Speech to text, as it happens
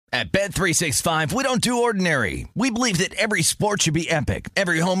At Bet365, we don't do ordinary. We believe that every sport should be epic.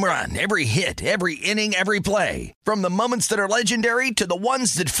 Every home run, every hit, every inning, every play. From the moments that are legendary to the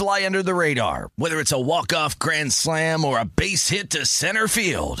ones that fly under the radar. Whether it's a walk-off grand slam or a base hit to center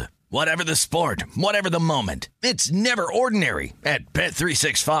field. Whatever the sport, whatever the moment. It's never ordinary at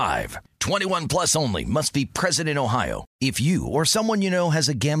Bet365. 21 plus only. Must be present in Ohio. If you or someone you know has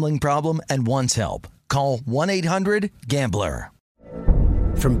a gambling problem and wants help, call 1-800-GAMBLER.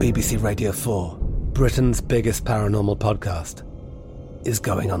 From BBC Radio 4, Britain's biggest paranormal podcast is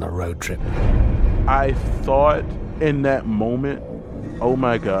going on a road trip. I thought in that moment, oh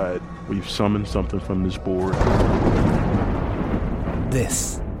my God, we've summoned something from this board.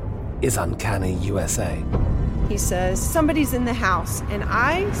 This is Uncanny USA. He says, somebody's in the house, and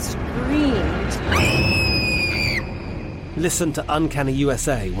I screamed. Listen to Uncanny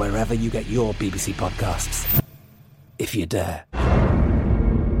USA wherever you get your BBC podcasts, if you dare.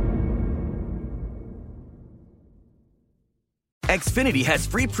 Xfinity has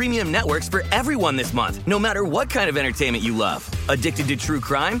free premium networks for everyone this month, no matter what kind of entertainment you love. Addicted to true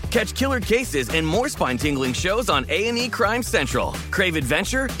crime? Catch killer cases and more spine-tingling shows on A&E Crime Central. Crave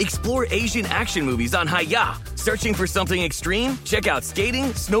adventure? Explore Asian action movies on Hi-YAH. Searching for something extreme? Check out skating,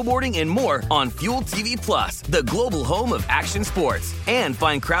 snowboarding, and more on Fuel TV Plus, the global home of action sports. And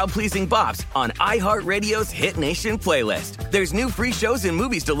find crowd-pleasing bops on iHeartRadio's Hit Nation playlist. There's new free shows and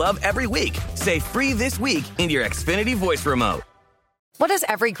movies to love every week. Say free this week in your Xfinity voice remote. What does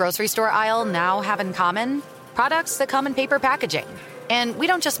every grocery store aisle now have in common? Products that come in paper packaging. And we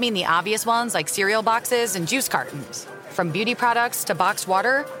don't just mean the obvious ones like cereal boxes and juice cartons. From beauty products to boxed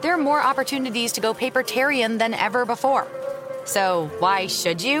water, there are more opportunities to go papertarian than ever before. So why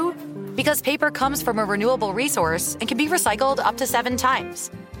should you? Because paper comes from a renewable resource and can be recycled up to 7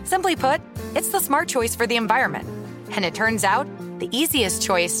 times. Simply put, it's the smart choice for the environment. And it turns out, the easiest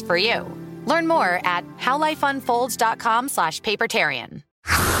choice for you. Learn more at howlifeunfolds.com/papertarian.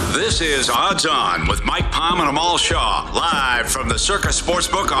 This is Odds On with Mike Palm and Amal Shaw, live from the Circa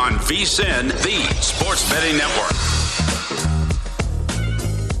Sportsbook on VSiN, the sports betting network.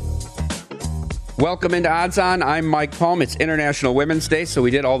 Welcome into Odds On. I'm Mike Palm. It's International Women's Day, so we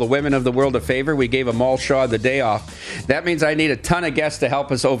did all the women of the world a favor. We gave Amal Shaw the day off. That means I need a ton of guests to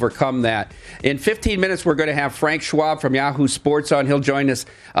help us overcome that. In 15 minutes, we're going to have Frank Schwab from Yahoo Sports on. He'll join us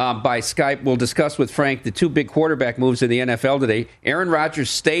by Skype. We'll discuss with Frank the 2 big quarterback moves in the NFL today. Aaron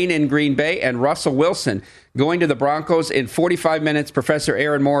Rodgers staying in Green Bay and Russell Wilson going to the Broncos. In 45 minutes, Professor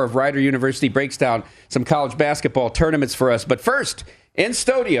Aaron Moore of Rider University breaks down some college basketball tournaments for us. But first, in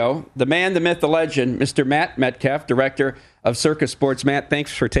studio, the man, the myth, the legend, Mr. Matt Metcalf, director of Circa Sports. Matt,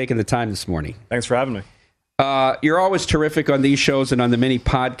 thanks for taking the time this morning. Thanks for having me. You're always terrific on these shows and on the many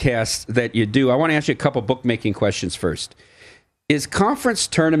podcasts that you do. I want to ask you a couple bookmaking questions first. Is conference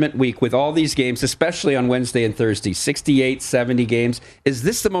tournament week with all these games, especially on Wednesday and Thursday, 68, 70 games, is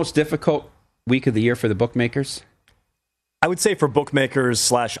this the most difficult week of the year for the bookmakers? I would say for bookmakers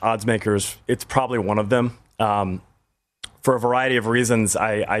 / odds makers, it's probably one of them. For a variety of reasons,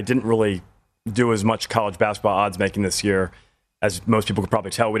 I didn't really do as much college basketball odds making this year. As most people could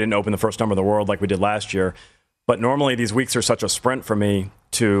probably tell, we didn't open the first number in the world like we did last year. But normally these weeks are such a sprint for me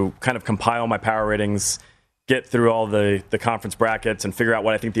to kind of compile my power ratings, get through all the conference brackets and figure out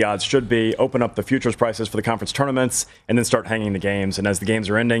what I think the odds should be, open up the futures prices for the conference tournaments, and then start hanging the games. And as the games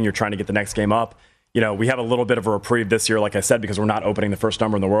are ending, you're trying to get the next game up. You know, we have a little bit of a reprieve this year, like I said, because we're not opening the first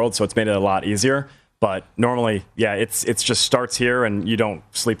number in the world, so it's made it a lot easier. But normally, yeah, it's just starts here and you don't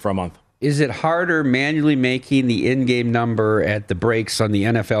sleep for a month. Is it harder manually making the in-game number at the breaks on the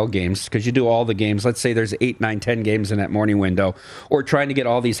NFL games? Because you do all the games. Let's say there's 8, 9, 10 games in that morning window. Or trying to get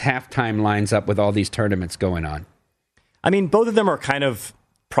all these halftime lines up with all these tournaments going on? I mean, both of them are kind of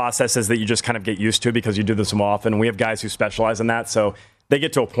processes that you just kind of get used to because you do them so often. We have guys who specialize in that. So they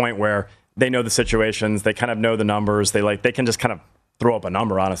get to a point where they know the situations. They kind of know the numbers. They can just kind of throw up a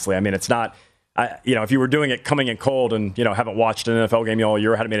number, honestly. I mean, it's not... if you were doing it coming in cold and, haven't watched an NFL game all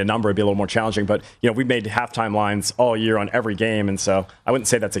year, hadn't made a number, it'd be a little more challenging. But, we've made halftime lines all year on every game. And so I wouldn't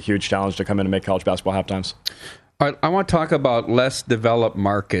say that's a huge challenge to come in and make college basketball halftimes. All right, I want to talk about less developed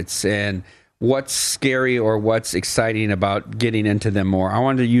markets and what's scary or what's exciting about getting into them more. I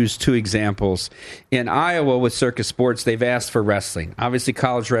wanted to use 2 examples. In Iowa with Circa Sports, they've asked for wrestling. Obviously,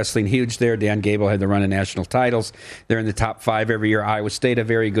 college wrestling, huge there. Dan Gable had the run of national titles. They're in the top 5 every year. Iowa State, a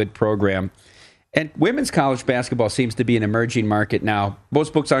very good program. And women's college basketball seems to be an emerging market now.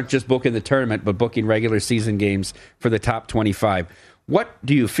 Most books aren't just booking the tournament, but booking regular season games for the top 25. What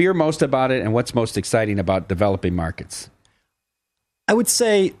do you fear most about it, and what's most exciting about developing markets? I would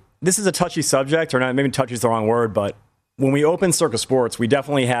say this is a touchy subject, or not, maybe touchy is the wrong word, but when we opened Circa Sports, we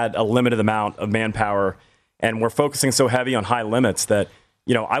definitely had a limited amount of manpower, and we're focusing so heavy on high limits that,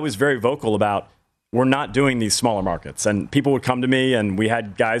 I was very vocal about we're not doing these smaller markets. And people would come to me, and we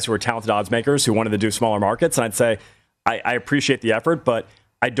had guys who were talented odds makers who wanted to do smaller markets. And I'd say, I appreciate the effort, but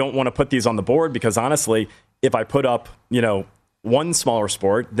I don't want to put these on the board because honestly, if I put up, one smaller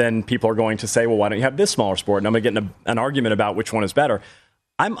sport, then people are going to say, well, why don't you have this smaller sport? And I'm going to get in an argument about which one is better.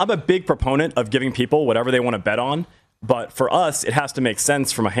 I'm a big proponent of giving people whatever they want to bet on. But for us, it has to make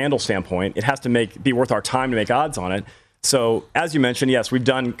sense from a handle standpoint. It has to be worth our time to make odds on it. So as you mentioned, yes, we've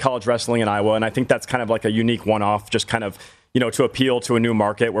done college wrestling in Iowa, and I think that's kind of like a unique one-off, just kind of, to appeal to a new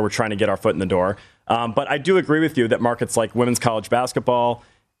market where we're trying to get our foot in the door. But I do agree with you that markets like women's college basketball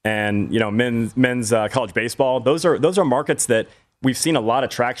and, men's college baseball, those are markets that we've seen a lot of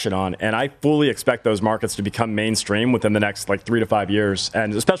traction on, and I fully expect those markets to become mainstream within the next 3 to 5 years,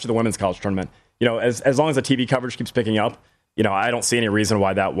 and especially the women's college tournament. As long as the TV coverage keeps picking up, I don't see any reason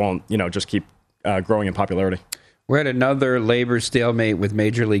why that won't, just keep growing in popularity. We're at another labor stalemate with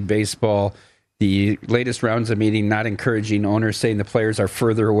Major League Baseball. The latest rounds of meeting not encouraging, owners saying the players are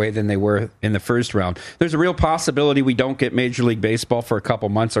further away than they were in the first round. There's a real possibility we don't get Major League Baseball for a couple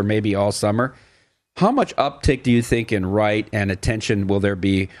months or maybe all summer. How much uptick do you think in right and attention will there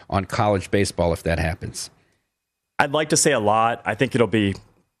be on college baseball if that happens? I'd like to say a lot. I think it'll be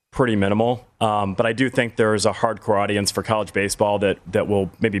pretty minimal. But I do think there's a hardcore audience for college baseball that will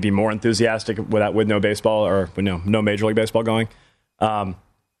maybe be more enthusiastic with no baseball or no Major League Baseball going.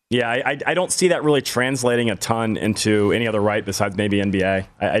 I don't see that really translating a ton into any other right besides maybe NBA.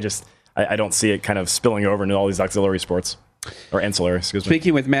 I don't see it kind of spilling over into all these auxiliary sports. Or ancillary, excuse me.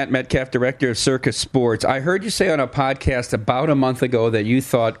 Speaking with Matt Metcalf, director of Circa Sports, I heard you say on a podcast about a month ago that you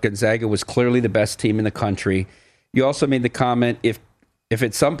thought Gonzaga was clearly the best team in the country. You also made the comment, if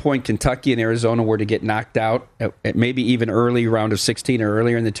at some point Kentucky and Arizona were to get knocked out, maybe even early round of 16 or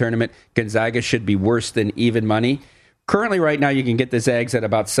earlier in the tournament, Gonzaga should be worse than even money. Currently, right now, you can get the Zags at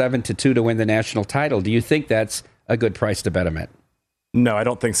about 7-2 to win the national title. Do you think that's a good price to bet them at? No, I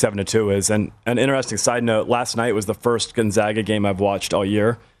don't think 7-2 is. And an interesting side note, last night was the first Gonzaga game I've watched all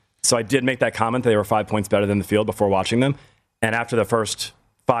year. So I did make that comment that they were 5 points better than the field before watching them. And after the first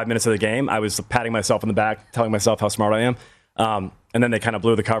 5 minutes of the game, I was patting myself on the back, telling myself how smart I am. And then they kind of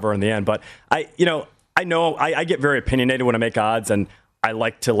blew the cover in the end. But I get very opinionated when I make odds, and I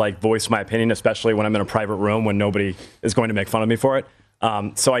like to voice my opinion, especially when I'm in a private room when nobody is going to make fun of me for it.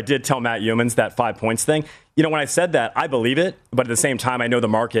 So I did tell Matt Youmans that 5 points thing. When I said that, I believe it, but at the same time, I know the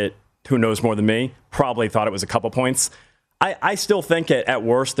market, who knows more than me, probably thought it was a couple points. I still think at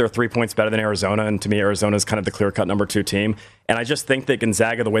worst, they're 3 points better than Arizona, and to me, Arizona is kind of the clear-cut number 2 team. And I just think that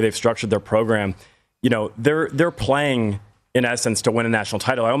Gonzaga, the way they've structured their program, they're playing, in essence, to win a national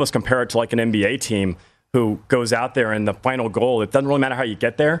title. I almost compare it to like an NBA team who goes out there and the final goal, it doesn't really matter how you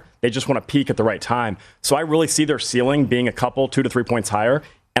get there. They just want to peak at the right time. So I really see their ceiling being a couple, 2 to 3 points higher.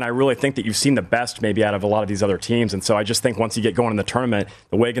 And I really think that you've seen the best maybe out of a lot of these other teams. And so I just think once you get going in the tournament,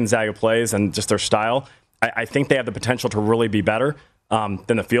 the way Gonzaga plays and just their style, I think they have the potential to really be better than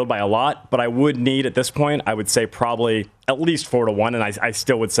the field by a lot. But I would need, at this point, I would say probably at least 4-1. And I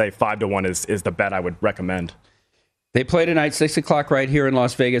still would say 5-1 is the bet I would recommend. They play tonight, 6 o'clock right here in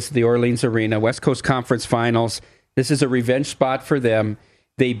Las Vegas at the Orleans Arena, West Coast Conference Finals. This is a revenge spot for them.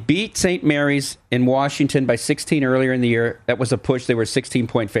 They beat St. Mary's in Washington by 16 earlier in the year. That was a push. They were a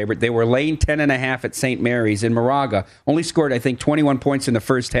 16-point favorite. They were laying 10.5 at St. Mary's in Moraga. Only scored, I think, 21 points in the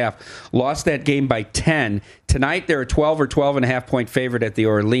first half. Lost that game by 10. Tonight, they're a 12 or 12.5-point favorite at the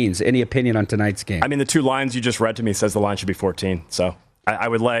Orleans. Any opinion on tonight's game? I mean, the two lines you just read to me says the line should be 14. So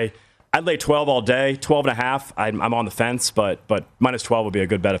I'd lay 12 all day, 12.5. I'm on the fence, but minus 12 would be a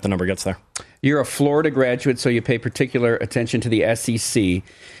good bet if the number gets there. You're a Florida graduate, so you pay particular attention to the SEC.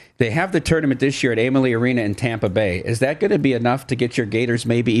 They have the tournament this year at Amalie Arena in Tampa Bay. Is that going to be enough to get your Gators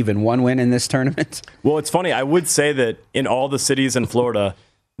maybe even one win in this tournament? Well, it's funny. I would say that in all the cities in Florida,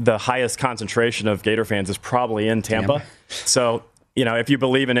 the highest concentration of Gator fans is probably in Tampa. So, if you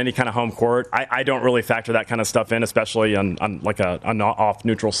believe in any kind of home court, I don't really factor that kind of stuff in, especially on like an off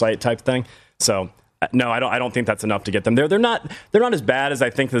neutral site type thing. So, no, I don't think that's enough to get them there. They're not as bad as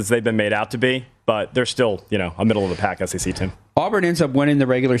I think as they've been made out to be, but they're still, a middle of the pack SEC team. Auburn ends up winning the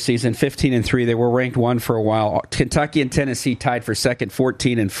regular season 15-3. They were ranked 1 for a while. Kentucky and Tennessee tied for second,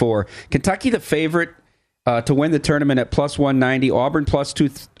 14-4. Kentucky the favorite to win the tournament at plus 190. Auburn plus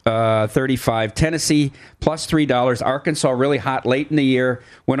 235. Tennessee plus $3. Arkansas really hot late in the year.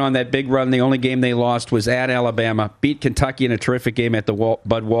 Went on that big run. The only game they lost was at Alabama. Beat Kentucky in a terrific game at the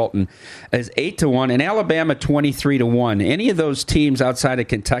Bud Walton as 8-1. And Alabama 23-1. Any of those teams outside of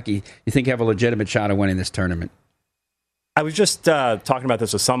Kentucky you think have a legitimate shot of winning this tournament? I was just talking about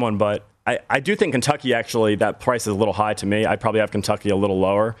this with someone, but I do think Kentucky, actually, that price is a little high to me. I'd probably have Kentucky a little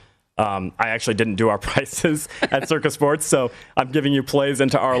lower. I actually didn't do our prices at Circa Sports, so I'm giving you plays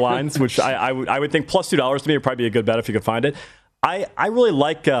into our lines, which I would think plus $2 to me would probably be a good bet if you could find it. I really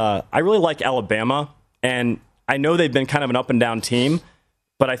like Alabama, and I know they've been kind of an up and down team,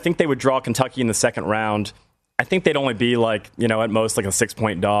 but I think they would draw Kentucky in the second round. I think they'd only be at most like a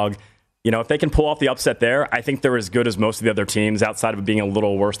 6-point dog. If they can pull off the upset there, I think they're as good as most of the other teams outside of it being a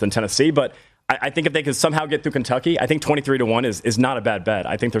little worse than Tennessee. But I think if they can somehow get through Kentucky, I think 23-1 is not a bad bet.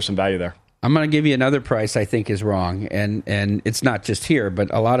 I think there's some value there. I'm going to give you another price I think is wrong, and it's not just here,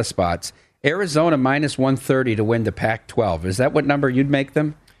 but a lot of spots. Arizona minus 130 to win the Pac-12. Is that what number you'd make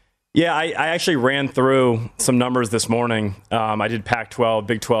them? Yeah, I actually ran through some numbers this morning. I did Pac-12,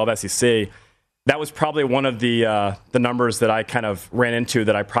 Big 12, SEC. That was probably one of the numbers that I kind of ran into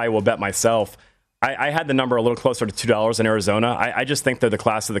that I probably will bet myself. I had the number a little closer to $2 in Arizona. I just think they're the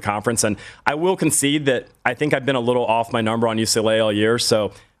class of the conference. And I will concede that I think I've been a little off my number on UCLA all year.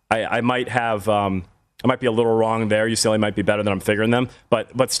 So I might have I might be a little wrong there. UCLA might be better than I'm figuring them.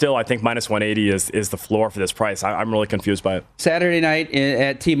 But still, I think minus 180 is the floor for this price. I'm really confused by it. Saturday night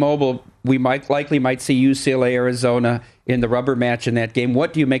at T-Mobile, we might see UCLA, Arizona in the rubber match in that game.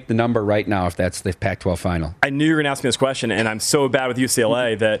 What do you make the number right now if that's the Pac-12 final? I knew you were going to ask me this question, and I'm so bad with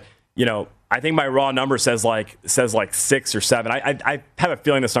UCLA that, I think my raw number says like 6 or 7. I have a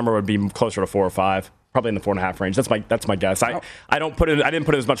feeling this number would be closer to 4 or 5. Probably in the 4.5 range. That's my guess. I didn't put in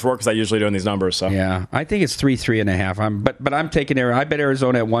as much work as I usually do in these numbers. So yeah, I think it's 3.5. But I'm taking I bet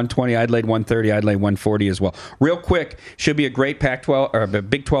Arizona at 120. I'd laid 130. I'd lay 140 as well. Real quick, should be a great Pac-12 or a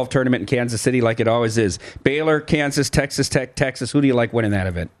Big 12 tournament in Kansas City, like it always is. Baylor, Kansas, Texas Tech, Texas. Who do you like winning that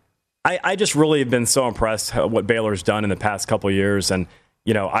event? I just really have been so impressed what Baylor's done in the past couple of years, and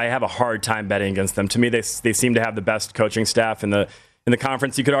I have a hard time betting against them. To me, they seem to have the best coaching staff in the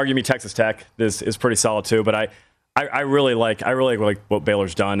conference. You could argue Texas Tech is pretty solid too, but I really like what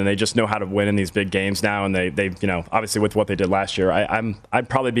Baylor's done, and they just know how to win in these big games now. And they obviously with what they did last year, I'd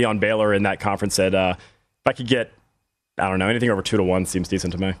probably be on Baylor in that conference at if I could get, I don't know, anything over 2-1 seems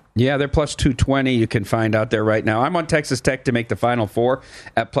decent to me. Yeah, they're plus 220. You can find out there right now. I'm on Texas Tech to make the Final Four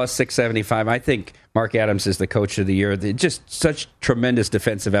at plus 675. I think Mark Adams is the coach of the year. Just such tremendous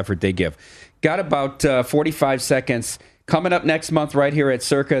defensive effort they give. Got about 45 seconds. Coming up next month right here at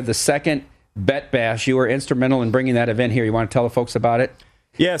Circa, the second Bet Bash. You were instrumental in bringing that event here. You want to tell the folks about it?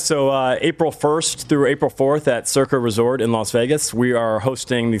 Yeah, so April 1st through April 4th at Circa Resort in Las Vegas, we are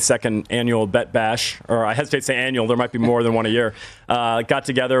hosting the second annual Bet Bash. Or I hesitate to say annual. There might be more than one a year. Got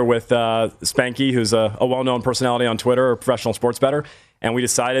together with Spanky, who's a well-known personality on Twitter, a professional sports bettor, and we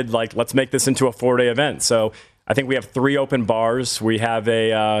decided, let's make this into a 4-day event. So I think we have 3 open bars. We have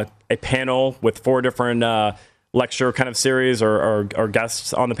a panel with 4 different lecture kind of series or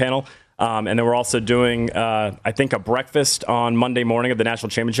guests on the panel. And then we're also doing, I think, a breakfast on Monday morning of the national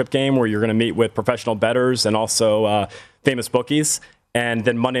championship game where you're going to meet with professional bettors and also famous bookies. And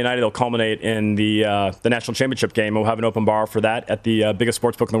then Monday night, it'll culminate in the national championship game. We'll have an open bar for that at the biggest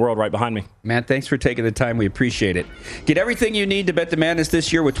sports book in the world right behind me. Matt, thanks for taking the time. We appreciate it. Get everything you need to bet the madness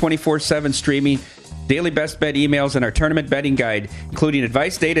this year with 24/7 streaming, daily best bet emails, and our tournament betting guide, including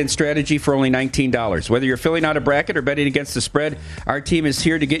advice, data, and strategy for only $19. Whether you're filling out a bracket or betting against the spread, our team is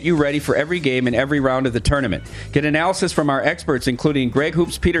here to get you ready for every game and every round of the tournament. Get analysis from our experts, including Greg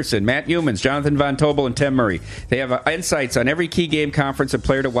Hoops Peterson, Matt Humans, Jonathan Von Tobel, and Tim Murray. They have insights on every key game, conference, and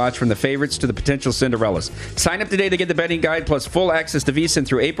player to watch, from the favorites to the potential Cinderellas. Sign up today to get the betting guide plus full access to VSiN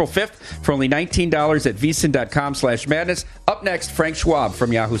through April 5th for only $19 at vsin.com/madness. Up next, Frank Schwab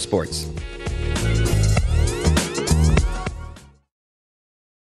from Yahoo Sports.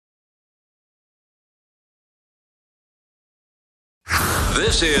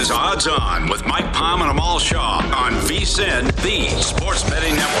 This is Odds On with Mike Palm and Amal Shaw on VSiN, the Sports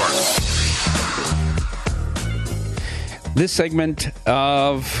Betting Network. This segment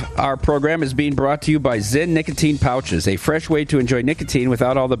of our program is being brought to you by Zyn Nicotine Pouches, a fresh way to enjoy nicotine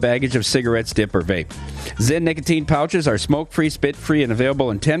without all the baggage of cigarettes, dip, or vape. Zyn Nicotine Pouches are smoke-free, spit-free, and available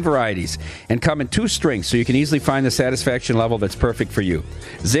in 10 varieties and come in 2 strengths, so you can easily find the satisfaction level that's perfect for you.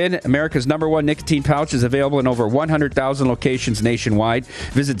 Zyn, America's #1 nicotine pouch, is available in over 100,000 locations nationwide.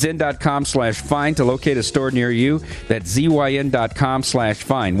 Visit Zyn.com/find to locate a store near you. That's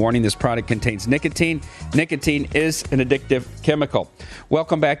ZYN.com/find. Warning, this product contains nicotine. Nicotine is an addictive addictive chemical.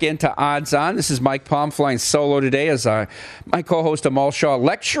 Welcome back into Odds On. This is Mike Palm flying solo today as my co-host Amal Shaw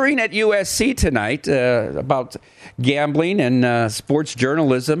lecturing at USC tonight about gambling and sports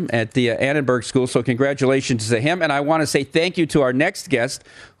journalism at the Annenberg School. So congratulations to him. And I want to say thank you to our next guest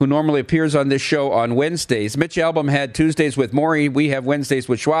who normally appears on this show on Wednesdays. Mitch Albom had Tuesdays with Maury. We have Wednesdays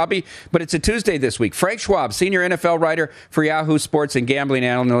with Schwabi, but it's a Tuesday this week. Frank Schwab, senior NFL writer for Yahoo Sports and gambling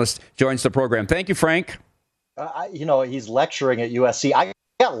analyst, joins the program. Thank you, Frank. He's lecturing at USC. I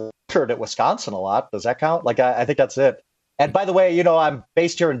got lectured at Wisconsin a lot. Does that count? I think that's it. And by the way, I'm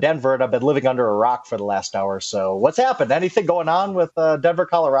based here in Denver, and I've been living under a rock for the last hour. So what's happened? Anything going on with Denver,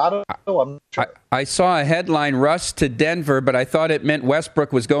 Colorado? I'm sure. I saw a headline, Russ to Denver, but I thought it meant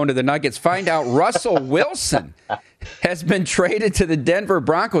Westbrook was going to the Nuggets. Find out Russell Wilson has been traded to the Denver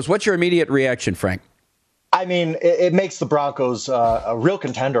Broncos. What's your immediate reaction, Frank? I mean, it makes the Broncos a real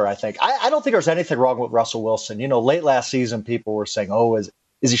contender, I think. I don't think there's anything wrong with Russell Wilson. Late last season, people were saying,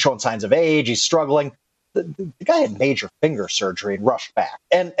 is he showing signs of age? He's struggling. The guy had major finger surgery and rushed back.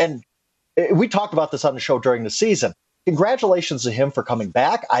 And we talked about this on the show during the season. Congratulations to him for coming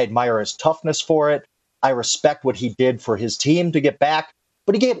back. I admire his toughness for it. I respect what he did for his team to get back.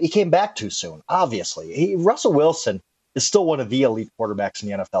 But he came back too soon, obviously. Russell Wilson is still one of the elite quarterbacks in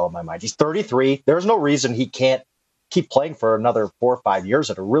the NFL in my mind. He's 33. There's no reason he can't keep playing for another 4 or 5 years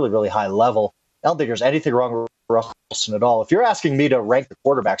at a really, really high level. I don't think there's anything wrong with Russell Wilson at all. If you're asking me to rank the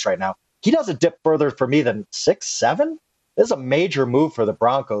quarterbacks right now, he doesn't dip further for me than 6, 7. This is a major move for the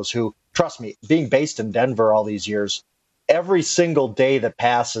Broncos, who, trust me, being based in Denver all these years, every single day that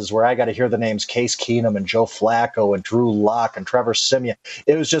passes where I got to hear the names Case Keenum and Joe Flacco and Drew Lock and Trevor Siemian,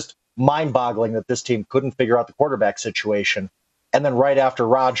 it was just mind-boggling that this team couldn't figure out the quarterback situation. And then right after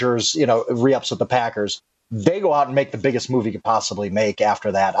Rodgers, re-ups with the Packers, they go out and make the biggest move he could possibly make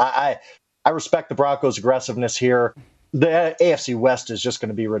after that. I respect the Broncos' aggressiveness here. The AFC West is just going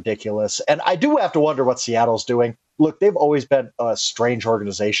to be ridiculous. And I do have to wonder what Seattle's doing. Look, they've always been a strange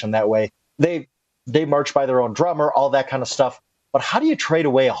organization that way. They march by their own drummer, all that kind of stuff. But how do you trade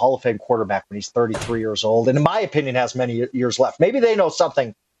away a Hall of Fame quarterback when he's 33 years old? And in my opinion, has many years left. Maybe they know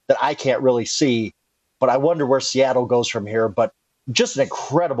something that I can't really see, but I wonder where Seattle goes from here. But just an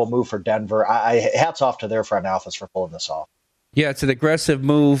incredible move for Denver. Hats off to their front office for pulling this off. Yeah, it's an aggressive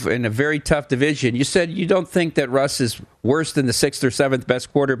move in a very tough division. You said you don't think that Russ is worse than the 6th or 7th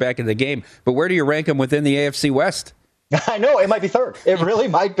best quarterback in the game, but where do you rank him within the AFC West? I know, it might be 3rd. It really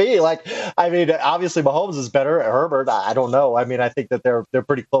might be. Obviously Mahomes is better. Herbert, I don't know. I think that they're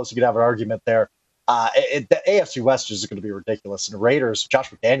pretty close. You could have an argument there. The AFC West is going to be ridiculous. And the Raiders, Josh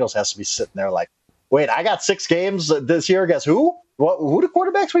McDaniels has to be sitting there like, wait, I got 6 games this year. Guess who? Who the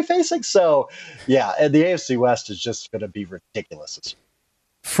quarterbacks we facing? So, yeah, and the AFC West is just going to be ridiculous.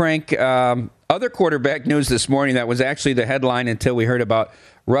 Frank, other quarterback news this morning that was actually the headline until we heard about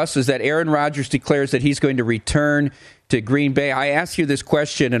Russ is that Aaron Rodgers declares that he's going to return to Green Bay. I ask you this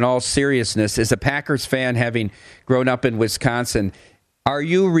question in all seriousness. As a Packers fan, having grown up in Wisconsin, are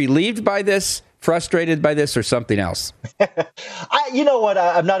you relieved by this, frustrated by this, or something else? You know what?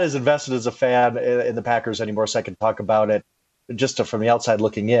 I'm not as invested as a fan in the Packers anymore, so I can talk about it just from the outside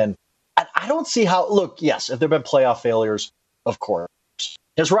looking in. I don't see how. Look, yes, if there have been playoff failures, of course.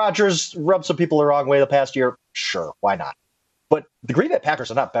 Has Rodgers rubbed some people the wrong way the past year? Sure, why not? But the Green Bay Packers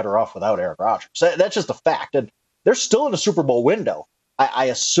are not better off without Aaron Rodgers. That's just a fact. And they're still in a Super Bowl window. I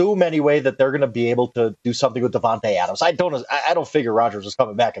assume anyway that they're going to be able to do something with Davante Adams. I don't figure Rodgers was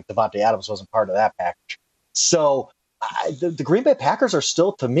coming back if Davante Adams wasn't part of that package. So the Green Bay Packers are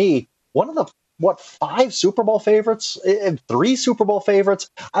still, to me, one of the 5 Super Bowl favorites, 3 Super Bowl favorites.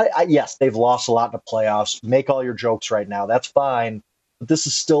 Yes, they've lost a lot in the playoffs. Make all your jokes right now. That's fine. But this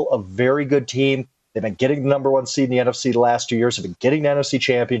is still a very good team. They've been getting the number 1 seed in the NFC the last 2 years. They've been getting the NFC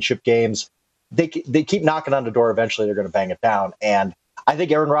championship games. They keep knocking on the door. Eventually, they're going to bang it down. And I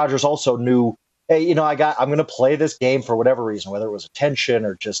think Aaron Rodgers also knew, hey, I'm going to play this game for whatever reason, whether it was a tension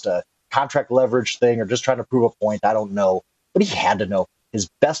or just a contract leverage thing or just trying to prove a point. I don't know. But he had to know his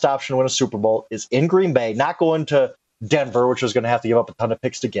best option to win a Super Bowl is in Green Bay, not going to Denver, which was going to have to give up a ton of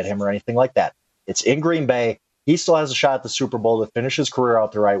picks to get him or anything like that. It's in Green Bay. He still has a shot at the Super Bowl to finish his career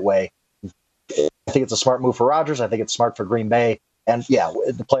out the right way. I think it's a smart move for Rodgers. I think it's smart for Green Bay. And yeah,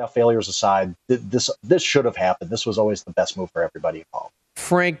 the playoff failures aside, this should have happened. This was always the best move for everybody involved.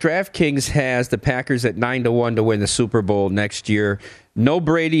 Frank, DraftKings has the Packers at 9-1 to win the Super Bowl next year. No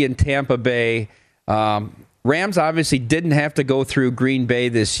Brady in Tampa Bay. Rams obviously didn't have to go through Green Bay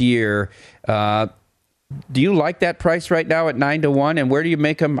this year. Do you like that price right now at 9-1? And where do you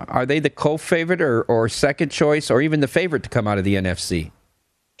make them? Are they the co-favorite or second choice or even the favorite to come out of the NFC?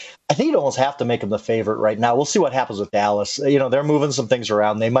 I think you'd almost have to make them the favorite right now. We'll see what happens with Dallas. They're moving some things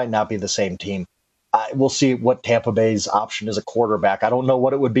around. They might not be the same team. We'll see what Tampa Bay's option is a quarterback. I don't know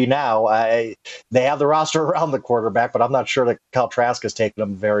what it would be now. They have the roster around the quarterback, but I'm not sure that Kyle Trask has taken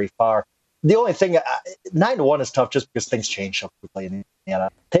them very far. The only thing, 9-1 is tough just because things change so quickly in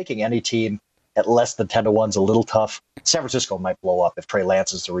Indiana. Taking any team at less than 10-1 is a little tough. San Francisco might blow up if Trey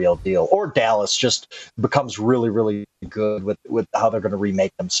Lance is the real deal, or Dallas just becomes really, really good with how they're going to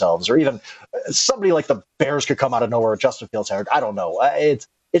remake themselves, or even somebody like the Bears could come out of nowhere with Justin Fields hired. I don't know. It's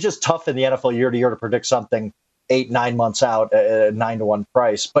just tough in the NFL year to year to predict something 8-9 months out at a 9-1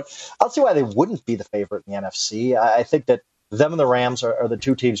 price. But I'll see why they wouldn't be the favorite in the NFC. I think that them and the Rams are the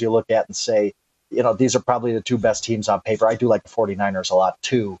two teams you look at and say, these are probably the two best teams on paper. I do like the 49ers a lot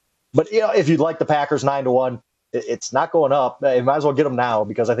too. But, if you'd like the Packers 9-1, it's not going up. You might as well get them now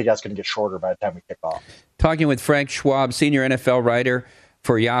because I think that's going to get shorter by the time we kick off. Talking with Frank Schwab, senior NFL writer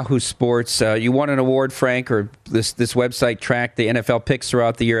for Yahoo Sports. You won an award, Frank, or this website tracked the NFL picks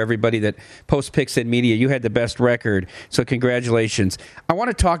throughout the year. Everybody that posts picks in media, you had the best record, so congratulations. I want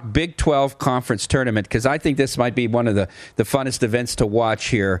to talk Big 12 Conference Tournament because I think this might be one of the funnest events to watch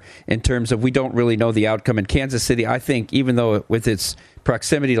here in terms of we don't really know the outcome. In Kansas City, I think, even though with its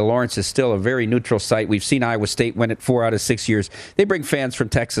proximity to Lawrence is still a very neutral site, we've seen Iowa State win it 4 out of 6 years. They bring fans from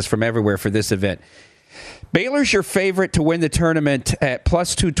Texas, from everywhere for this event. Baylor's your favorite to win the tournament at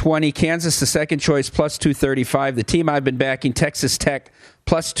plus 220. Kansas, the second choice, plus 235. The team I've been backing, Texas Tech,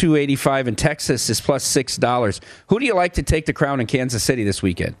 plus 285, and Texas is plus $6. Who do you like to take the crown in Kansas City this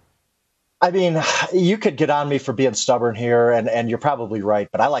weekend? I mean, you could get on me for being stubborn here, and you're probably right,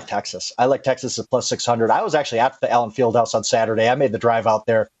 but I like Texas. I like Texas at plus 600. I was actually at the Allen Fieldhouse on Saturday. I made the drive out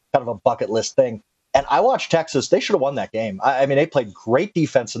there, kind of a bucket list thing. And I watched Texas. They should have won that game. I mean, they played great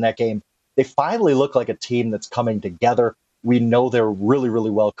defense in that game. They finally look like a team that's coming together. We know they're really, really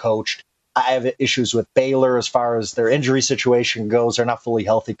well coached. I have issues with Baylor as far as their injury situation goes. They're not fully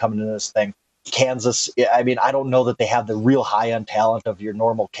healthy coming into this thing. Kansas, I mean, I don't know that they have the real high-end talent of your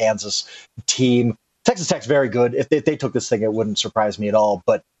normal Kansas team. Texas Tech's very good. If they took this thing, it wouldn't surprise me at all.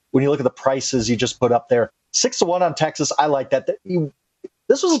 But when you look at the prices you just put up there, 6-1 on Texas, I like that.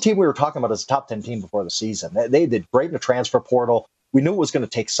 This was a team we were talking about as a top 10 team before the season. They did great in the transfer portal. We knew it was going to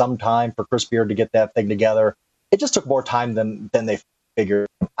take some time for Chris Beard to get that thing together. It just took more time than they figured.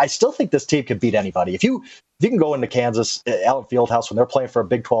 I still think this team could beat anybody. If you can go into Kansas, Allen Fieldhouse, when they're playing for a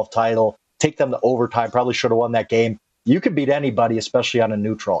Big 12 title, take them to overtime, probably should have won that game. You could beat anybody, especially on a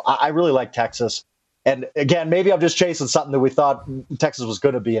neutral. I really like Texas. And again, maybe I'm just chasing something that we thought Texas was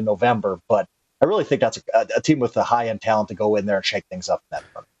going to be in November, but I really think that's a team with the high-end talent to go in there and shake things up in that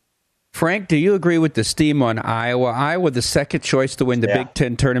front. Frank, do you agree with the steam on Iowa? Iowa, the second choice to win the Big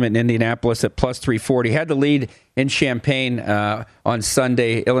Ten tournament in Indianapolis at plus 340. Had the lead in Champaign on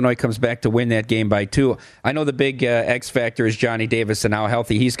Sunday. Illinois comes back to win that game by 2. I know the big X factor is Johnny Davis and how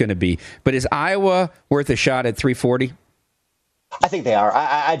healthy he's going to be. But is Iowa worth a shot at 340? I think they are.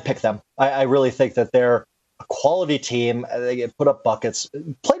 I'd pick them. I really think that they're a quality team. They get put up buckets.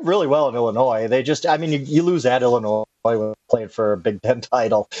 Played really well in Illinois. They just, I mean, you lose at Illinois when playing for a Big Ten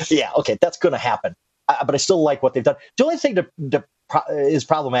title. Yeah, okay, that's going to happen. But I still like what they've done. The only thing that is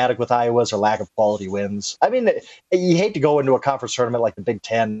problematic with Iowa is their lack of quality wins. I mean, you hate to go into a conference tournament like the Big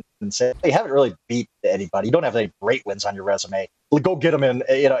Ten and say, you haven't really beat anybody. You don't have any great wins on your resume. Go get them in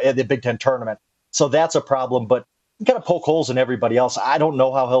the Big Ten tournament. So that's a problem. But you kind of poke holes in everybody else. I don't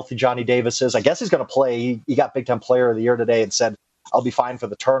know how healthy Johnny Davis is. I guess he's going to play. He got Big Ten Player of the Year today and said, I'll be fine for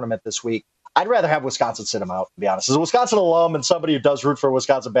the tournament this week. I'd rather have Wisconsin sit him out, to be honest. As a Wisconsin alum and somebody who does root for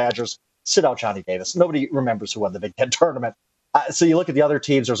Wisconsin Badgers, sit out Johnny Davis. Nobody remembers who won the Big Ten tournament. So you look at the other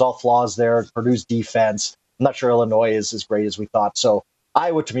teams, there's all flaws there. Purdue's defense. I'm not sure Illinois is as great as we thought. So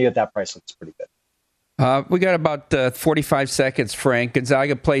Iowa, to me, at that price, looks pretty good. We got about 45 seconds, Frank.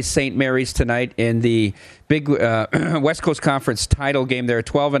 Gonzaga plays St. Mary's tonight in the big West Coast Conference title game. They're a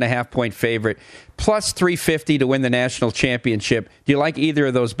 12.5-point favorite, plus 350 to win the national championship. Do you like either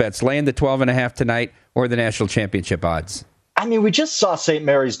of those bets, laying the 12.5 tonight or the national championship odds? I mean, we just saw St.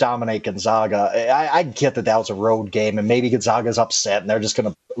 Mary's dominate Gonzaga. I get that was a road game, and maybe Gonzaga's upset, and they're just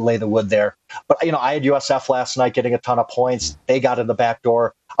going to lay the wood there. But, I had USF last night getting a ton of points. They got in the back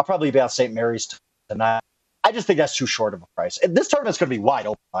door. I'll probably be on St. Mary's tonight. I just think that's too short of a price. And this tournament's going to be wide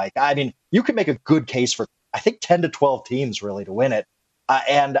open, Mike. I mean, you can make a good case for, I think, 10 to 12 teams really to win it.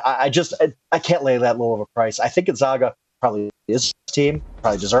 And I can't lay that low of a price. I think Gonzaga probably is a team,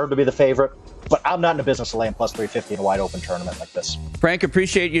 probably deserve to be the favorite. But I'm not in the business of laying plus 350 in a wide open tournament like this. Frank,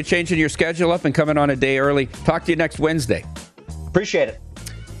 appreciate you changing your schedule up and coming on a day early. Talk to you next Wednesday. Appreciate it.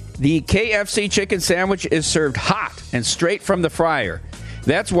 The KFC chicken sandwich is served hot and straight from the fryer.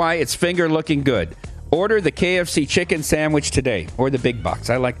 That's why it's finger looking good. Order the KFC chicken sandwich today, or the big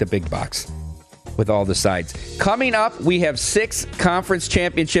box. I like the big box with all the sides. Coming up, we have 6 conference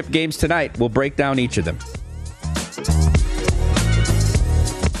championship games tonight. We'll break down each of them.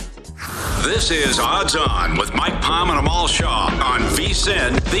 This is Odds On with Mike Palm and Amal Shaw on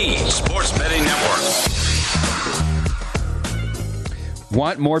VSiN, the Sports Betting Network.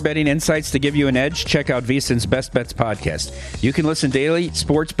 Want more betting insights to give you an edge? Check out VSiN's Best Bets podcast. You can listen daily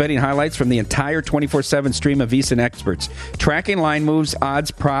sports betting highlights from the entire 24/7 stream of VSiN experts, tracking line moves, odds,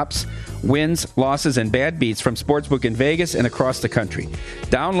 props, wins, losses, and bad beats from Sportsbook in Vegas and across the country.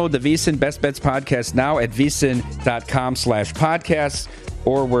 Download the VSiN Best Bets podcast now at vsin.com/podcasts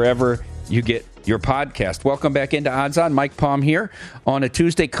or wherever you get your podcast. Welcome back into Odds On. Mike Palm here on a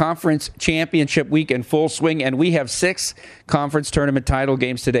Tuesday. Conference championship week in full swing, and we have 6 conference tournament title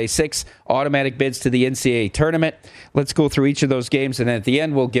games today, 6 automatic bids to the NCAA tournament. Let's go through each of those games, and at the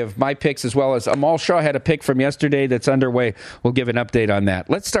end we'll give my picks, as well as Amal Shaw had a pick from yesterday that's underway. We'll give an update on that.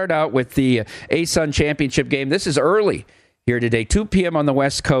 Let's start out with the ASUN championship game. This is early here today, 2 p.m. on the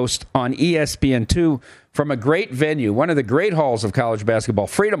West Coast on ESPN2 from a great venue, one of the great halls of college basketball,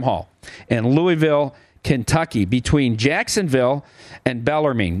 Freedom Hall in Louisville, Kentucky, between Jacksonville and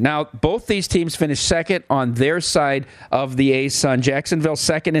Bellarmine. Now, both these teams finished second on their side of the ASUN. Jacksonville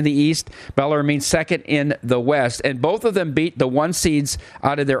second in the East, Bellarmine second in the West, and both of them beat the 1 seeds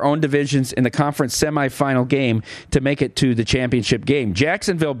out of their own divisions in the conference semifinal game to make it to the championship game.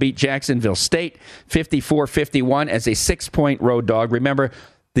 Jacksonville beat Jacksonville State 54-51 as a 6-point road dog. Remember,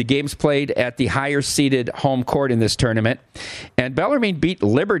 the game's played at the higher-seeded home court in this tournament. And Bellarmine beat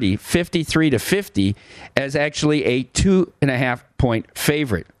Liberty 53-50 as actually a 2.5-point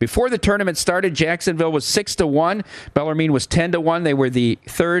favorite. Before the tournament started, Jacksonville was 6-1. Bellarmine was 10-1. They were the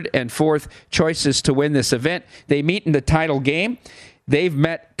 3rd and 4th choices to win this event. They meet in the title game. They've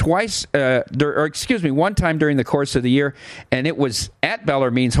met one time during the course of the year, and it was at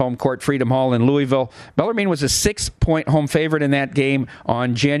Bellarmine's home court, Freedom Hall in Louisville. Bellarmine was a 6-point home favorite in that game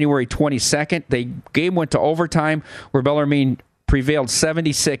on January 22nd. The game went to overtime, where Bellarmine prevailed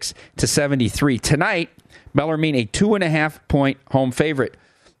 76-73. Tonight, Bellarmine a 2.5-point home favorite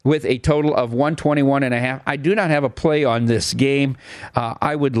with a total of 121.5. I do not have a play on this game.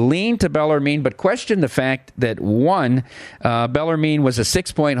 I would lean to Bellarmine, but question the fact that Bellarmine was a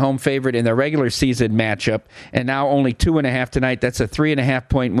 6-point home favorite in their regular season matchup, and now only 2.5 tonight. That's a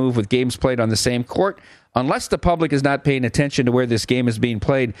 3.5-point move with games played on the same court. Unless the public is not paying attention to where this game is being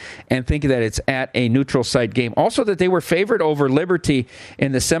played and think that it's at a neutral site game. Also, that they were favored over Liberty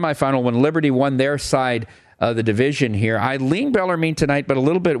in the semifinal when Liberty won their side the division here. I lean Bellarmine tonight, but a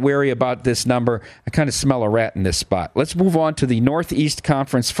little bit wary about this number. I kind of smell a rat in this spot. Let's move on to the Northeast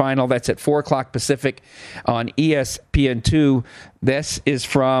Conference Final. That's at 4 o'clock Pacific on ESPN2. This is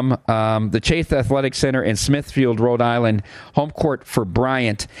from the Chaith Athletic Center in Smithfield, Rhode Island, home court for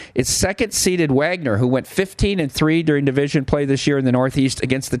Bryant. It's second-seeded Wagner, who went 15-3 during division play this year in the Northeast,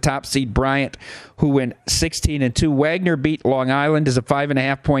 against the top seed Bryant, who went 16-2. Wagner beat Long Island as a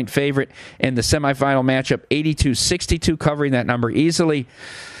 5.5-point favorite in the semifinal matchup, 82-62, covering that number easily.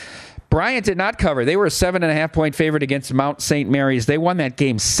 Bryant did not cover. They were a 7.5-point favorite against Mount St. Mary's. They won that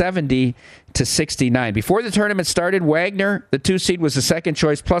game 70-69. Before the tournament started, Wagner, the 2 seed, was the second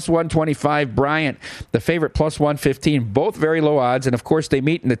choice, plus 125. Bryant, the favorite, plus 115. Both very low odds, and of course they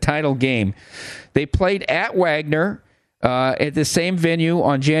meet in the title game. They played at Wagner at the same venue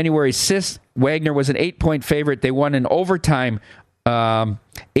on January 6th. Wagner was an 8-point favorite. They won in overtime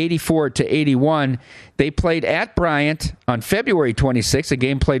 84-81. They played at Bryant on February 26th, a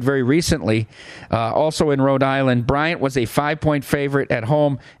game played very recently, also in Rhode Island. Bryant was a 5-point favorite at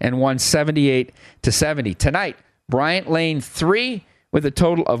home and won 78-70. Tonight, Bryant laying 3 with a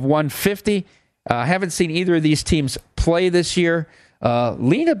total of 150. Haven't seen either of these teams play this year.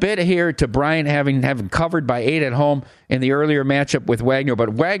 Lean a bit here to Bryant having covered by 8 at home in the earlier matchup with Wagner, but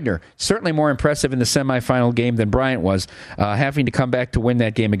Wagner certainly more impressive in the semifinal game than Bryant was, having to come back to win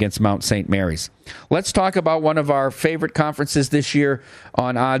that game against Mount St. Mary's. Let's talk about one of our favorite conferences this year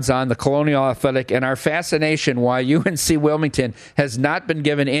on Odds On, the Colonial Athletic, and our fascination why UNC Wilmington has not been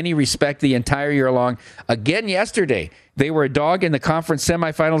given any respect the entire year long. Again yesterday, they were a dog in the conference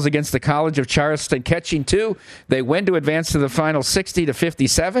semifinals against the College of Charleston, catching 2. They win to advance to the final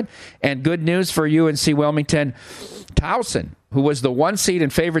 60-57. And good news for UNC Wilmington, Towson, who was the 1 seed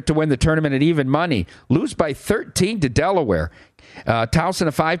and favorite to win the tournament at even money, lose by 13 to Delaware. Towson,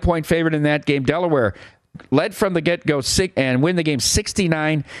 a 5-point favorite in that game. Delaware led from the get-go and win the game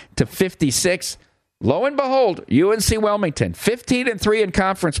 69-56. Lo and behold, UNC Wilmington, 15-3 in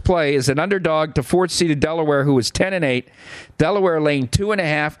conference play, is an underdog to fourth-seeded Delaware, who is 10-8. Delaware laying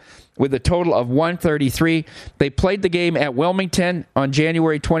 2.5 with a total of 133. They played the game at Wilmington on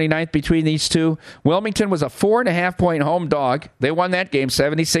January 29th between these two. Wilmington was a 4.5-point home dog. They won that game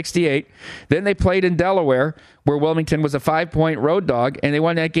 70-68. Then they played in Delaware, where Wilmington was a 5-point road dog, and they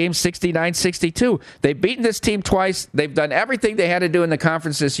won that game 69-62. They've beaten this team twice. They've done everything they had to do in the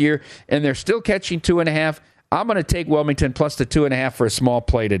conference this year, and they're still catching 2.5. I'm going to take Wilmington plus the 2.5 for a small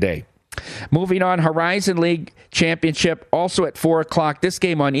play today. Moving on, Horizon League Championship, also at 4 o'clock. This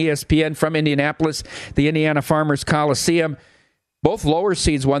game on ESPN from Indianapolis, the Indiana Farmers Coliseum. Both lower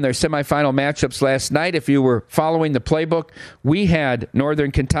seeds won their semifinal matchups last night. If you were following the playbook, we had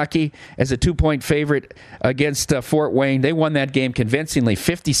Northern Kentucky as a 2-point favorite against Fort Wayne. They won that game convincingly,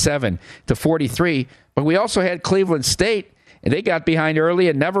 57-43. But we also had Cleveland State, and they got behind early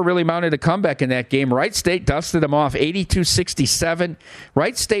and never really mounted a comeback in that game. Wright State dusted them off 82-67.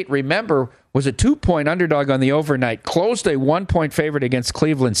 Wright State, remember, was a 2-point underdog on the overnight, closed a 1-point favorite against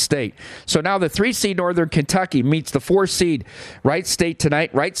Cleveland State. So now the 3-seed Northern Kentucky meets the 4-seed Wright State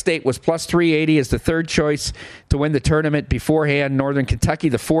tonight. Wright State was plus 380 as the third choice to win the tournament beforehand. Northern Kentucky,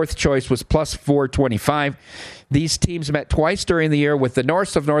 the fourth choice, was plus 425. These teams met twice during the year, with the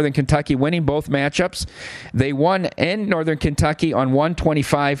Norse of Northern Kentucky winning both matchups. They won in Northern Kentucky on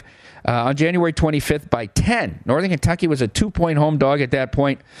 125 on January 25th by 10. Northern Kentucky was a 2-point home dog at that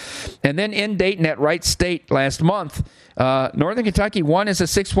point. And then in Dayton at Wright State last month, Northern Kentucky won as a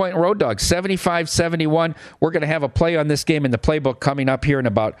 6-point road dog, 75-71. We're going to have a play on this game in the playbook coming up here in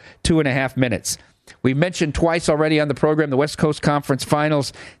about 2.5 minutes. We've mentioned twice already on the program the West Coast Conference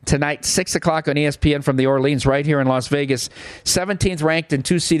Finals tonight, 6 o'clock on ESPN from the Orleans right here in Las Vegas. 17th ranked and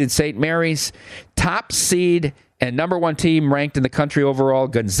 2-seeded St. Mary's, top seed and number 1 team ranked in the country overall,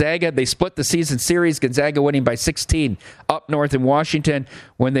 Gonzaga. They split the season series, Gonzaga winning by 16 up north in Washington.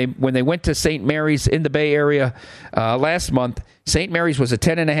 When they went to St. Mary's in the Bay Area last month, St. Mary's was a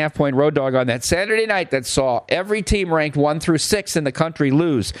 10.5-point road dog on that Saturday night that saw every team ranked 1 through 6 in the country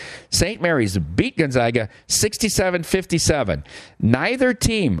lose. St. Mary's beat Gonzaga 67-57. Neither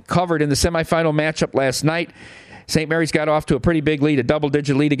team covered in the semifinal matchup last night. St. Mary's got off to a pretty big lead, a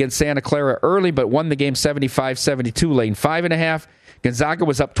double-digit lead against Santa Clara early, but won the game 75-72, laying 5.5. Gonzaga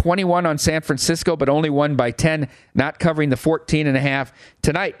was up 21 on San Francisco, but only won by 10, not covering the 14.5.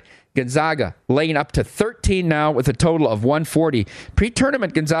 Tonight, Gonzaga laying up to 13 now with a total of 140.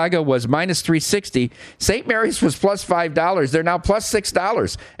 Pre-tournament, Gonzaga was minus 360. St. Mary's was plus $5. They're now plus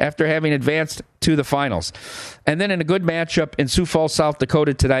 $6 after having advanced to the finals. And then in a good matchup in Sioux Falls, South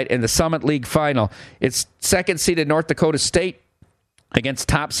Dakota tonight in the Summit League Final, it's second-seeded North Dakota State against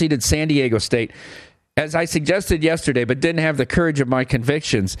top-seeded San Diego State. As I suggested yesterday, but didn't have the courage of my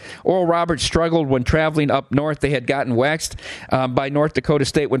convictions, Oral Roberts struggled when traveling up north. They had gotten waxed by North Dakota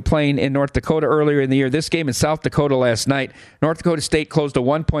State when playing in North Dakota earlier in the year. This game in South Dakota last night, North Dakota State closed a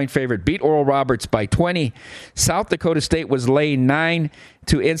 1-point favorite, beat Oral Roberts by 20. South Dakota State was laying 9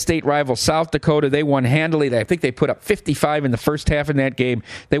 to in-state rival South Dakota. They won handily. I think they put up 55 in the first half in that game.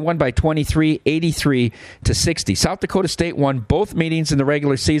 They won by 23, 83-60. South Dakota State won both meetings in the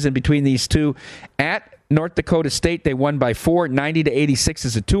regular season between these two. At North Dakota State, they won by 4, 90-86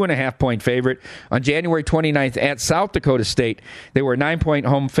 as a 2.5-point favorite. On January 29th at South Dakota State, they were a 9-point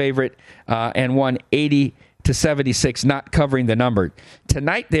home favorite and won 80-76, not covering the number.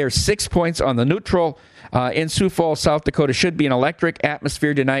 Tonight, they're 6 points on the neutral. In Sioux Falls, South Dakota, should be an electric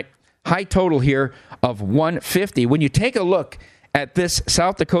atmosphere tonight. High total here of 150. When you take a look at this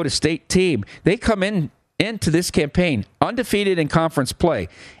South Dakota State team, they come into this campaign undefeated in conference play.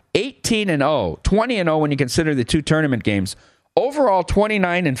 18-0, 20-0 when you consider the 2 tournament games. Overall,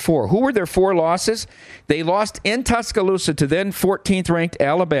 29-4. Who were their 4 losses? They lost in Tuscaloosa to then 14th-ranked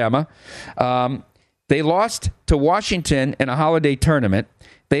Alabama. They lost to Washington in a holiday tournament.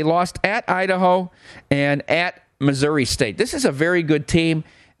 They lost at Idaho and at Missouri State. This is a very good team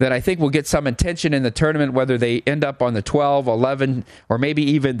that I think will get some attention in the tournament, whether they end up on the 12, 11, or maybe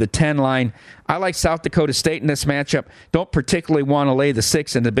even the 10 line. I like South Dakota State in this matchup. Don't particularly want to lay the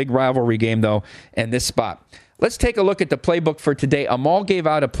 6 in the big rivalry game, though, in this spot. Let's take a look at the playbook for today. Amal gave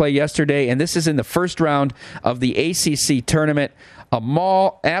out a play yesterday, and this is in the first round of the ACC tournament.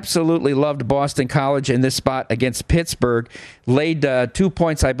 Amal absolutely loved Boston College in this spot against Pittsburgh. Laid 2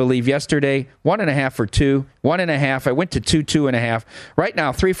 points, I believe, yesterday. 1.5 for 2. 1.5. I went to 2.5. Right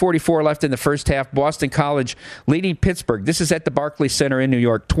now, 3:44 left in the first half. Boston College leading Pittsburgh. This is at the Barclays Center in New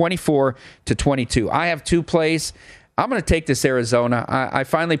York, 24-22. I have 2 plays. I'm going to take this Arizona. I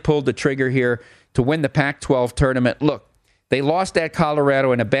finally pulled the trigger here to win the Pac-12 tournament. Look, They lost at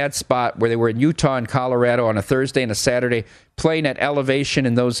Colorado in a bad spot where they were in Utah and Colorado on a Thursday and a Saturday, playing at elevation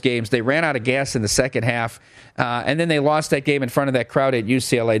in those games. They ran out of gas in the second half, and then they lost that game in front of that crowd at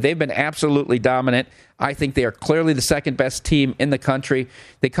UCLA. They've been absolutely dominant. I think they are clearly the second-best team in the country.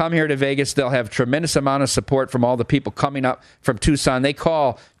 They come here to Vegas. They'll have tremendous amount of support from all the people coming up from Tucson. They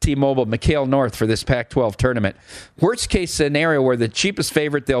call T-Mobile McHale North for this Pac-12 tournament. Worst-case scenario where the cheapest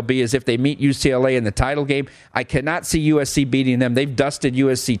favorite they'll be is if they meet UCLA in the title game. I cannot see USC beating them. They've dusted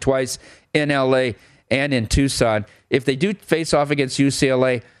USC twice in L.A. and in Tucson. If they do face off against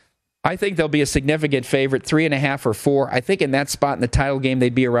UCLA, I think they'll be a significant favorite, 3.5 or 4. I think in that spot in the title game,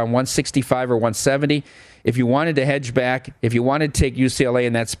 they'd be around 165 or 170. If you wanted to hedge back, if you wanted to take UCLA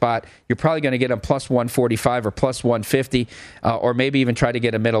in that spot, you're probably going to get them plus 145 or plus 150, or maybe even try to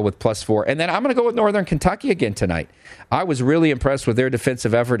get a middle with plus 4. And then I'm going to go with Northern Kentucky again tonight. I was really impressed with their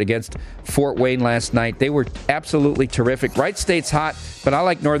defensive effort against Fort Wayne last night. They were absolutely terrific. Wright State's hot, but I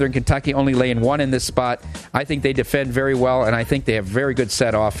like Northern Kentucky only laying 1 in this spot. I think they defend very well, and I think they have very good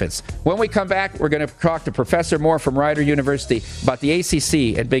set offense. When we come back, we're going to talk to Professor Moore from Rider University about the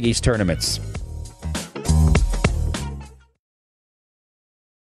ACC and Big East tournaments.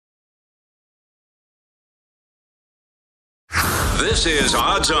 This is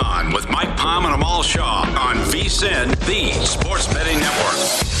Odds On with Mike Palm and Amal Shaw on VSiN, the Sports Betting Network.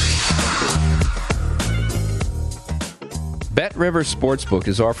 BetRivers Sportsbook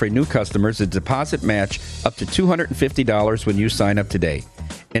is offering new customers a deposit match up to $250 when you sign up today.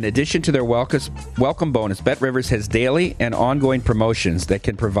 In addition to their welcome bonus, BetRivers has daily and ongoing promotions that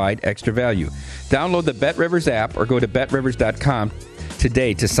can provide extra value. Download the BetRivers app or go to betrivers.com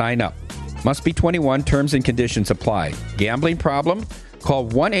today to sign up. Must be 21. Terms and conditions apply. Gambling problem? Call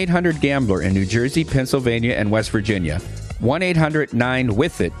 1-800-GAMBLER in New Jersey, Pennsylvania, and West Virginia.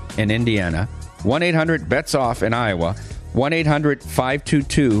 1-800-9-WITH-IT in Indiana. 1-800-BETS-OFF in Iowa.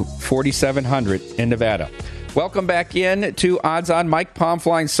 1-800-522-4700 in Nevada. Welcome back in to Odds On. Mike Palm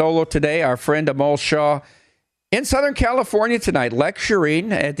flying solo today. Our friend Amal Shaw in Southern California tonight,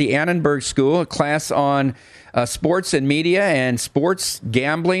 lecturing at the Annenberg School, a class on sports and media and sports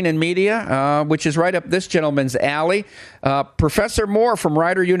gambling and media, which is right up this gentleman's alley. Professor Moore from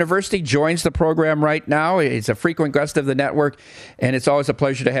Rider University joins the program right now. He's a frequent guest of the network, and it's always a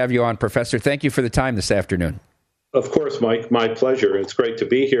pleasure to have you on, Professor. Thank you for the time this afternoon. Of course, Mike. My pleasure. It's great to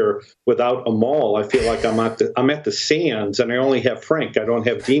be here. Without Amal, I feel like I'm at the Sands, and I only have Frank. I don't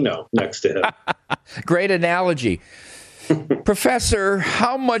have Dino next to him. Great analogy. Professor,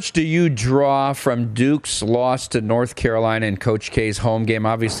 how much do you draw from Duke's loss to North Carolina in Coach K's home game?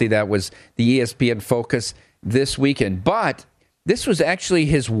 Obviously, that was the ESPN focus this weekend, but this was actually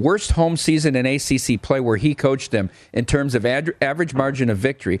his worst home season in ACC play where he coached them in terms of average margin of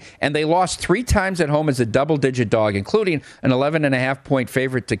victory. And they lost 3 times at home as a double-digit dog, including an 11.5-point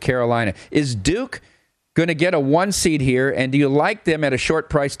favorite to Carolina. Is Duke going to get a 1 seed here? And do you like them at a short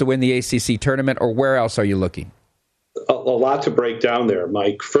price to win the ACC tournament, or where else are you looking? A lot to break down there,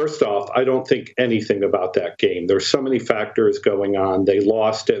 Mike. First off, I don't think anything about that game. There's so many factors going on. They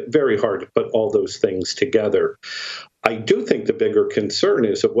lost it. Very hard to put all those things together. I do think the bigger concern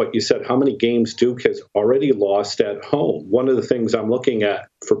is of what you said, how many games Duke has already lost at home. One of the things I'm looking at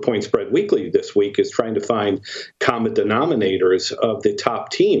for Point Spread Weekly this week is trying to find common denominators of the top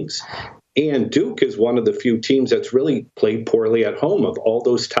teams. And Duke is one of the few teams that's really played poorly at home of all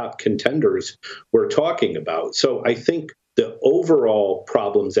those top contenders we're talking about. So I think the overall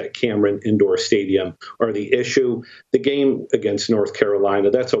problems at Cameron Indoor Stadium are the issue. The game against North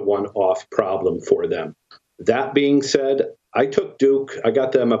Carolina, that's a one-off problem for them. That being said, I took Duke. I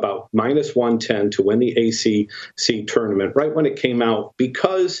got them about minus 110 to win the ACC tournament right when it came out,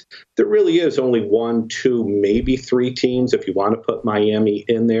 because there really is only 1, 2, maybe 3 teams if you want to put Miami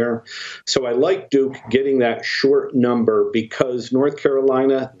in there. So I like Duke getting that short number because North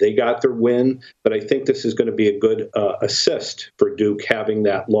Carolina, they got their win, but I think this is going to be a good assist for Duke having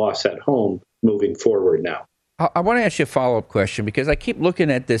that loss at home moving forward now. I want to ask you a follow-up question because I keep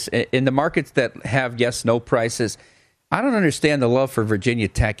looking at this in the markets that have yes-no prices. I don't understand the love for Virginia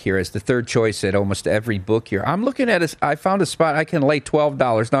Tech here as the third choice at almost every book here. I'm looking at I found a spot I can lay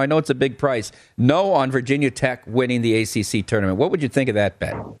 $12. Now, I know it's a big price. No on Virginia Tech winning the ACC tournament. What would you think of that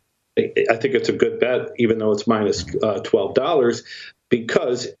bet? I think it's a good bet, even though it's minus $12.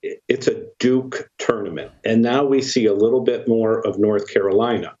 Because it's a Duke tournament. And now we see a little bit more of North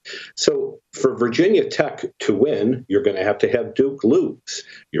Carolina. So for Virginia Tech to win, you're going to have Duke lose.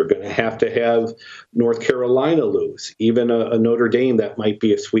 You're going to have North Carolina lose. Even a Notre Dame that might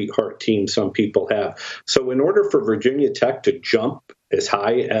be a sweetheart team some people have. So in order for Virginia Tech to jump as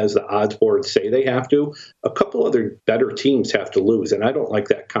high as the odds boards say they have to, a couple other better teams have to lose, and I don't like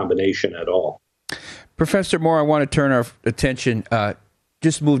that combination at all. Professor Moore, I want to turn our attention,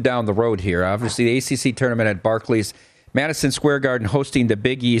 just move down the road here. Obviously, the ACC tournament at Barclays, Madison Square Garden hosting the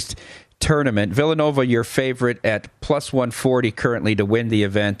Big East tournament. Villanova, your favorite, at plus 140 currently to win the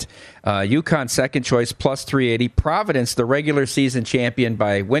event. UConn, second choice, plus 380. Providence, the regular season champion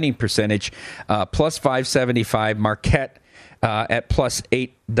by winning percentage, plus 575. Marquette at plus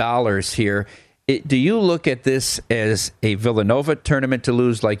 $8 here. Do you look at this as a Villanova tournament to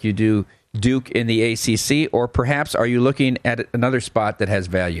lose like you do Duke in the ACC, or perhaps are you looking at another spot that has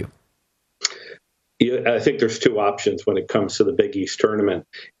value? I think there's two options when it comes to the Big East tournament.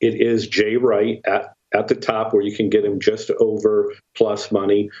 It is Jay Wright at the top, where you can get him just over plus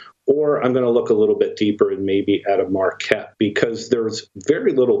money, or I'm going to look a little bit deeper and maybe at a Marquette, because there's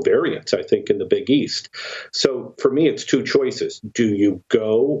very little variance, I think, in the Big East. So for me, it's two choices. Do you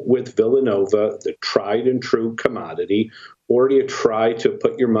go with Villanova, the tried and true commodity, or do you try to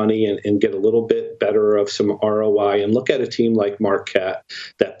put your money in and get a little bit better of some ROI and look at a team like Marquette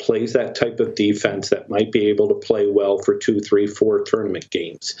that plays that type of defense, that might be able to play well for 2, 3, 4 tournament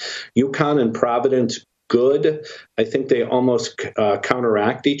games? UConn and Providence, good. I think they almost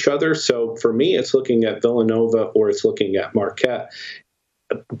counteract each other. So for me, it's looking at Villanova or it's looking at Marquette.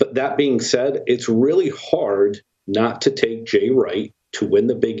 But that being said, it's really hard not to take Jay Wright to win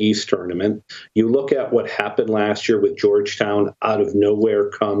the Big East tournament. You look at what happened last year with Georgetown, out of nowhere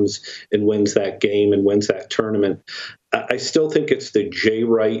comes and wins that game and wins that tournament. I still think it's the Jay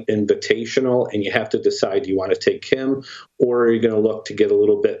Wright Invitational, and you have to decide, do you want to take him, or are you going to look to get a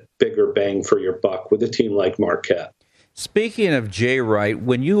little bit bigger bang for your buck with a team like Marquette? Speaking of Jay Wright,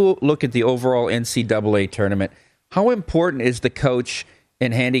 when you look at the overall NCAA tournament, how important is the coach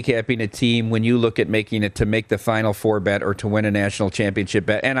in handicapping a team when you look at making it to make the Final Four bet or to win a national championship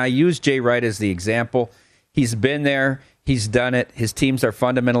bet? And I use Jay Wright as the example. He's been there. He's done it. His teams are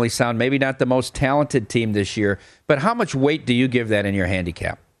fundamentally sound. Maybe not the most talented team this year, but how much weight do you give that in your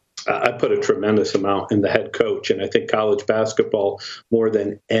handicap? I put a tremendous amount in the head coach, and I think college basketball, more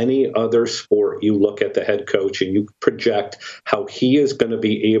than any other sport, you look at the head coach and you project how he is going to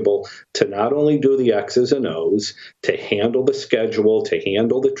be able to not only do the X's and O's, to handle the schedule, to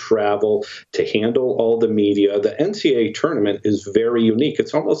handle the travel, to handle all the media. The NCAA tournament is very unique.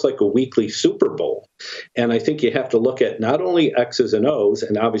 It's almost like a weekly Super Bowl. And I think you have to look at not only X's and O's,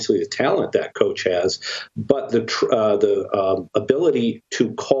 and obviously the talent that coach has, but the ability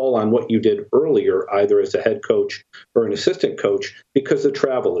to call on what you did earlier, either as a head coach or an assistant coach, because the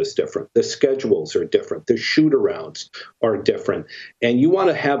travel is different. The schedules are different. The shoot-arounds are different. And you want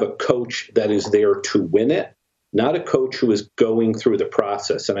to have a coach that is there to win it, not a coach who is going through the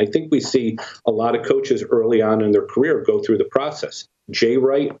process. And I think we see a lot of coaches early on in their career go through the process. Jay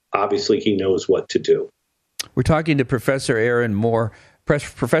Wright, obviously he knows what to do. We're talking to Professor Aaron Moore,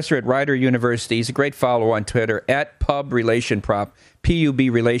 professor at Rider University. He's a great follower on Twitter, at Pub Relation Prop, P-U-B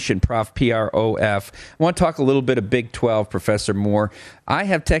Relation Prof, P-R-O-F. I want to talk a little bit of Big 12, Professor Moore. I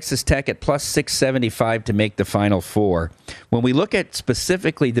have Texas Tech at plus 675 to make the Final Four. When we look at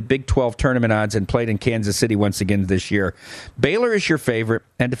specifically the Big 12 tournament odds and played in Kansas City once again this year, Baylor is your favorite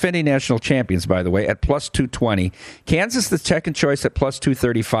and defending national champions, by the way, at plus 220. Kansas, the second choice, at plus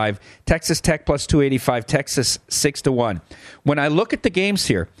 235. Texas Tech plus 285. Texas 6-1. When I look at the games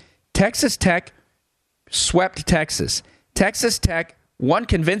here, Texas Tech swept Texas. Texas Tech won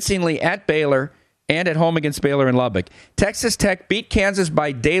convincingly at Baylor and at home against Baylor in Lubbock. Texas Tech beat Kansas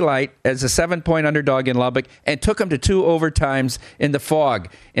by daylight as a 7-point underdog in Lubbock and took them to 2 overtimes in the Fog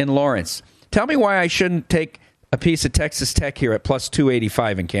in Lawrence. Tell me why I shouldn't take a piece of Texas Tech here at plus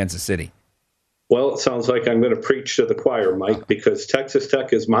 285 in Kansas City. Well, it sounds like I'm going to preach to the choir, Mike, because Texas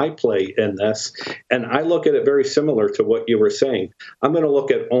Tech is my play in this. And I look at it very similar to what you were saying. I'm going to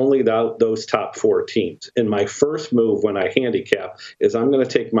look at only those top 4 teams. And my first move when I handicap is I'm going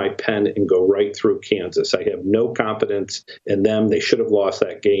to take my pen and go right through Kansas. I have no confidence in them. They should have lost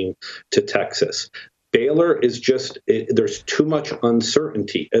that game to Texas. Baylor is there's too much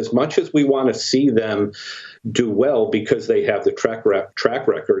uncertainty. As much as we want to see them do well because they have the track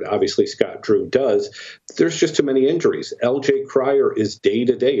record, obviously Scott Drew does, there's just too many injuries. LJ Cryer is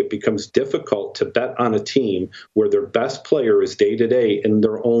day-to-day. It becomes difficult to bet on a team where their best player is day-to-day and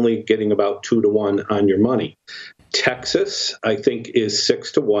they're only getting about 2-1 on your money. Texas, I think, is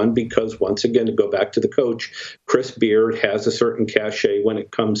 6-1 because, once again, to go back to the coach, Chris Beard has a certain cachet when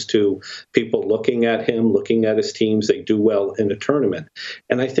it comes to people looking at him, looking at his teams. They do well in a tournament.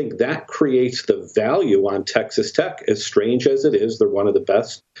 And I think that creates the value on Texas Tech. As strange as it is, they're one of the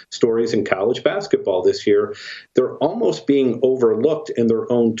best stories in college basketball this year. They're almost being overlooked in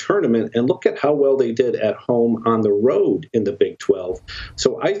their own tournament. And look at how well they did at home on the road in the Big 12.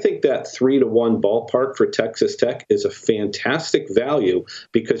 So I think that 3-1 ballpark for Texas Tech is a fantastic value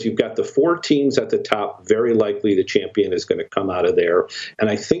because you've got the 4 teams at the top. Very likely the champion is going to come out of there. And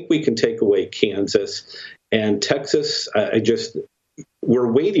I think we can take away Kansas and Texas.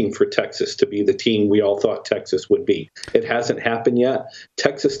 We're waiting for Texas to be the team we all thought Texas would be. It hasn't happened yet.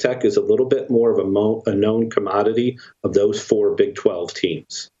 Texas Tech is a little bit more of a known commodity of those 4 Big 12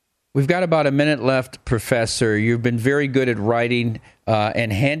 teams. We've got about a minute left, Professor. You've been very good at writing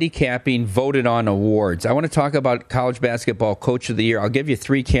and handicapping voted on awards. I want to talk about college basketball coach of the year. I'll give you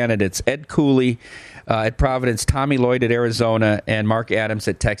 3 candidates: Ed Cooley at Providence, Tommy Lloyd at Arizona, and Mark Adams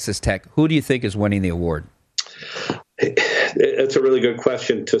at Texas Tech. Who do you think is winning the award? It's a really good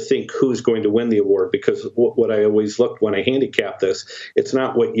question to think who's going to win the award, because what I always look when I handicap this, it's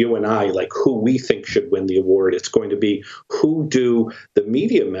not what you and I, like who we think should win the award. It's going to be who do the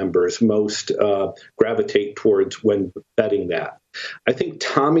media members most gravitate towards when betting that. I think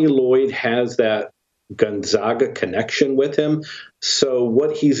Tommy Lloyd has that Gonzaga connection with him. So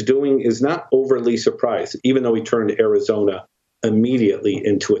what he's doing is not overly surprised, even though he turned Arizona immediately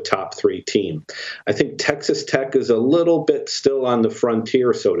into a top 3 team. I think Texas Tech is a little bit still on the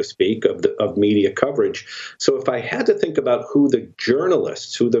frontier, so to speak, of media coverage. So if I had to think about who the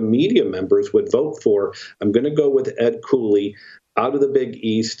journalists, who the media members would vote for, I'm going to go with Ed Cooley out of the Big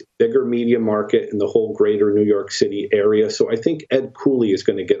East, bigger media market in the whole greater New York City area. So I think Ed Cooley is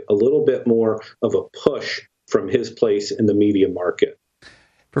going to get a little bit more of a push from his place in the media market.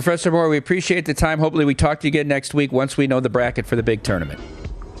 Professor Moore, we appreciate the time. Hopefully we talk to you again next week once we know the bracket for the big tournament.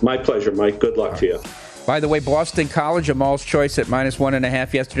 My pleasure, Mike. Good luck to you. By the way, Boston College, a Maul's Choice at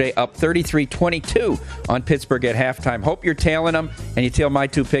 -1.5 yesterday, up 33-22 on Pittsburgh at halftime. Hope you're tailing them, and you tail my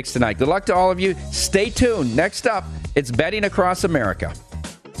 2 picks tonight. Good luck to all of you. Stay tuned. Next up, it's Betting Across America.